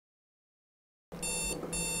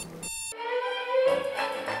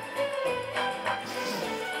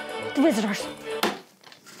the visitors.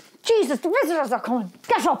 Jesus, the visitors are coming.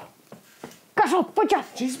 Get up. Get up, would you?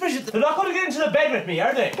 Jesus, Bridget, they're not going to get into the bed with me,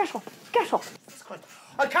 are they? Get up. Get up.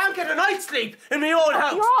 I can't get a night's sleep in my own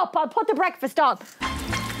house. You're up. I'll put the breakfast on.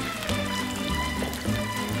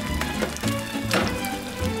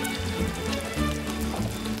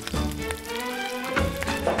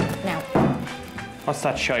 Now. What's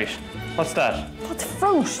that shite? What's that? What's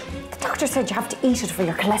fruit? The doctor said you have to eat it for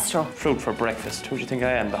your cholesterol. Fruit for breakfast. Who do you think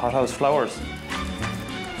I am? The hothouse flowers?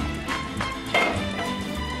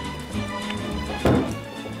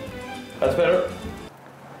 That's better.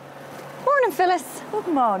 Morning, Phyllis. Good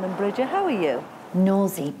morning, Bridget. How are you?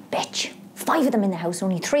 Nosy bitch. 5 of them in the house,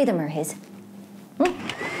 only 3 of them are his. Move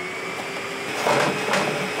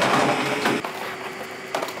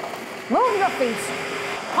your feet.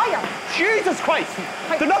 Higher. Jesus Christ!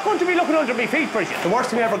 They're not going to be looking under me feet, Bridget. The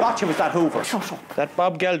worst thing I ever got you was that Hoover. Shut up. That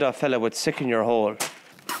Bob Geldof fella would sicken your hole.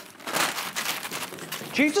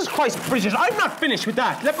 Jesus Christ, Bridget, I'm not finished with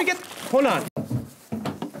that. Let me get... Hold on.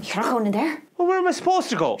 You're not going in there. Well, where am I supposed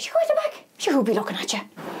to go? You go in the back. Sure, who'll be looking at you?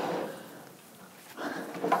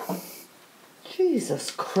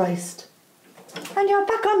 Jesus Christ. And you're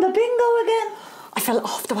back on the bingo again? I fell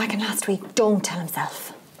off the wagon last week. Don't tell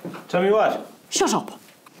himself. Tell me what? Shut up.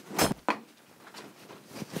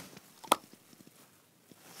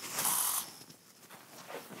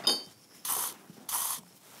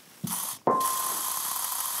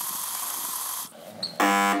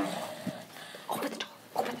 Open the door.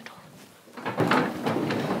 Open the door.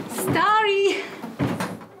 Starry.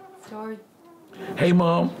 Starry. Hey,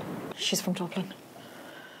 Mom. She's from Dublin.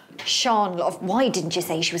 Sean, love, why didn't you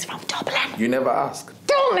say she was from Dublin? You never ask.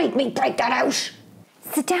 Don't make me break that out!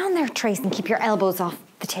 Sit down there, Trace, and keep your elbows off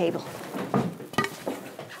the table.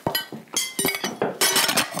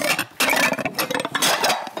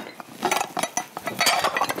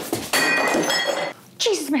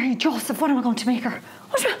 Jesus, Mary, Joseph, what am I going to make her?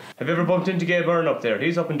 What's wrong? Have you ever bumped into Gay Byrne up there?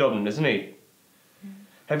 He's up in Dublin, isn't he?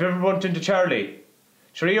 Have you ever bumped into Charlie?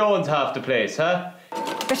 Sure, he owns half the place, huh?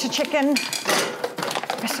 Bit of chicken.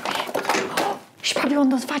 Bit of meat. She's probably one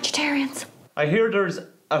of those vegetarians. I hear there's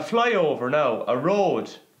a flyover now, a road,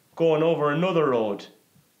 going over another road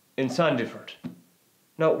in Sandyford.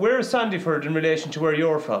 Now, where is Sandyford in relation to where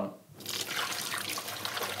you're from?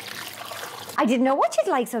 I didn't know what you'd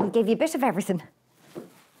like, so I gave you a bit of everything.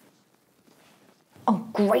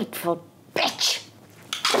 Ungrateful bitch.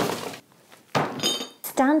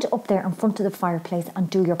 Stand up there in front of the fireplace and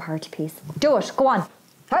do your party piece. Do it, go on.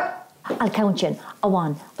 I'll count you in. A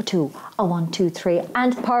 1, a 2, a 1, 2, 3,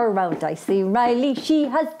 and poor old Dicey Riley, she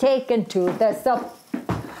has taken to the sup.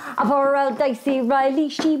 A poor old Dicey Riley,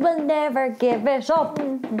 she will never give it up.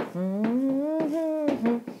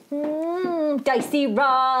 Dicey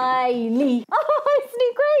Riley. Oh, isn't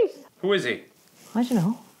he great? Who is he? I don't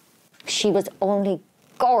know. She was only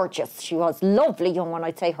gorgeous. She was lovely young one,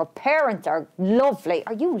 I'd say. Her parents are lovely.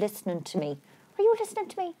 Are you listening to me? Are you listening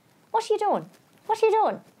to me? What are you doing? What are you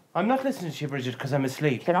doing? I'm not listening to you, Bridget, because I'm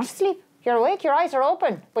asleep. You're not asleep. You're awake, your eyes are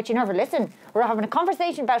open, but you never listen. We're having a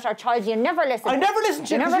conversation about our child, you never listen. I never listened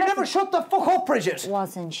to you because you never shut the fuck up, Bridget.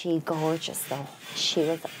 Wasn't she gorgeous, though? She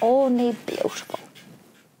was only beautiful.